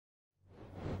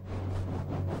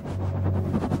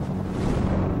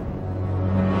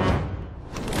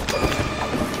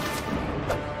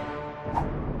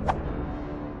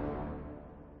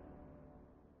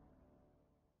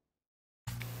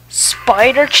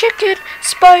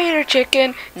Spider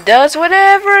chicken does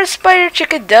whatever a spider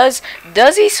chicken does.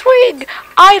 Does he swing?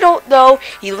 I don't know.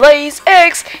 He lays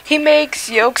eggs, he makes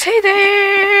yolks. Hey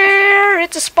there,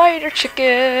 it's a spider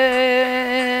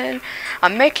chicken.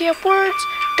 I'm making up words,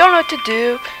 don't know what to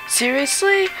do.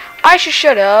 Seriously, I should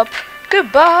shut up.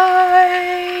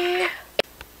 Goodbye.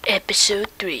 Episode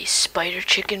 3, Spider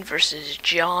Chicken versus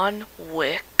John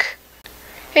Wick.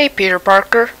 Hey, Peter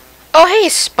Parker. Oh, hey,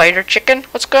 Spider Chicken.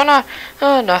 What's going on?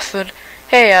 Oh, nothing.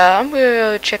 Hey, I'm gonna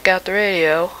go check out the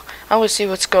radio. I'm gonna see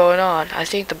what's going on. I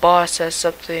think the boss has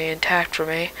something intact for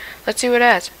me. Let's see what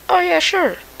it has. Oh, yeah,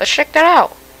 sure. Let's check that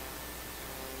out.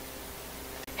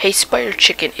 Hey, Spider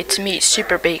Chicken, it's me,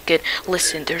 Super Bacon.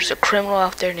 Listen, there's a criminal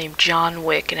out there named John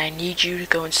Wick, and I need you to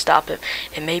go and stop him.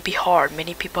 It may be hard.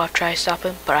 Many people have tried to stop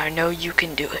him, but I know you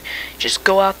can do it. Just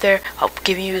go out there. I'll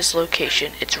give you his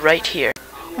location. It's right here.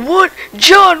 What?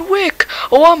 John Wick?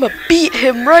 Oh, I'ma beat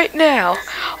him right now.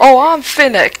 Oh, I'm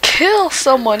finna kill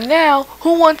someone now.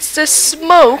 Who wants to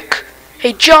smoke?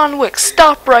 Hey, John Wick,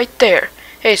 stop right there.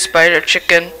 Hey, Spider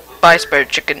Chicken. Bye, Spider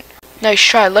Chicken. Nice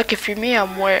try. Lucky for me,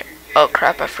 I'm wearing... Oh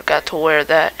crap, I forgot to wear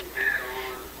that.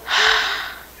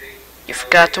 You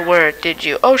forgot to wear it, did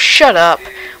you? Oh, shut up.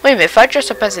 Wait a minute, if I dress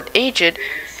up as an agent,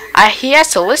 he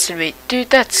has to listen to me. Dude,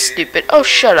 that's stupid. Oh,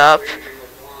 shut up.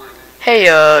 Hey,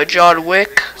 John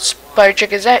Wick. Spider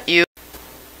Chicken, is that you?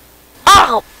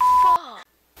 Oh!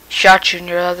 Shot you in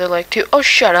your other leg too. Oh,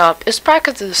 shut up. It's probably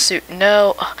because of the suit.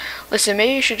 No. Listen,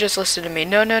 maybe you should just listen to me.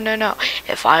 No.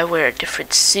 If I wear a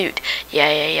different suit.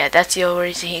 Yeah. That's the only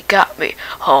reason he got me.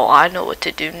 Oh, I know what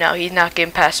to do now. He's not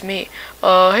getting past me.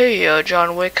 Hey,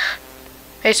 John Wick.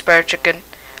 Hey, Spider Chicken.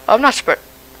 I'm not Spider...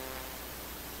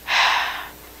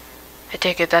 I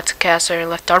take it that's a cast on your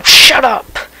left arm. Shut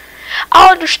up! I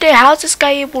don't understand. How's this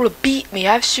guy able to beat me?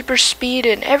 I have super speed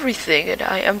and everything, and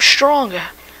I am strong.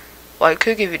 Well, I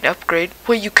could give you an upgrade.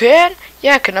 Well, you can?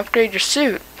 Yeah, I can upgrade your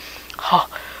suit. Huh,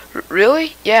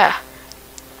 really? Yeah.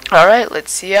 Alright,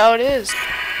 let's see how it is.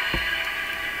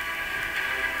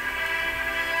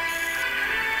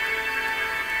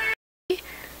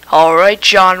 Alright,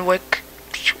 John Wick.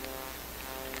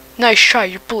 Nice try,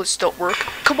 your bullets don't work.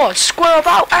 Come on, square up.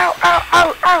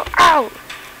 Ow.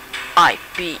 I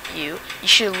beat you. You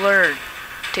should learn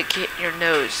to get your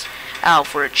nose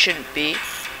out where it shouldn't be.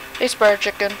 Hey, Spider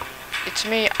Chicken. It's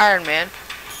me, Iron Man.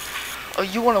 Oh,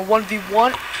 you want a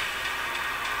 1v1?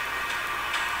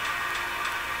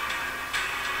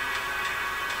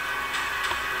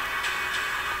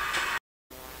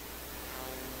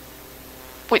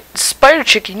 Wait, Spider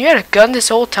Chicken, you had a gun this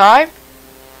whole time?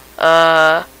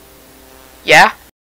 Yeah?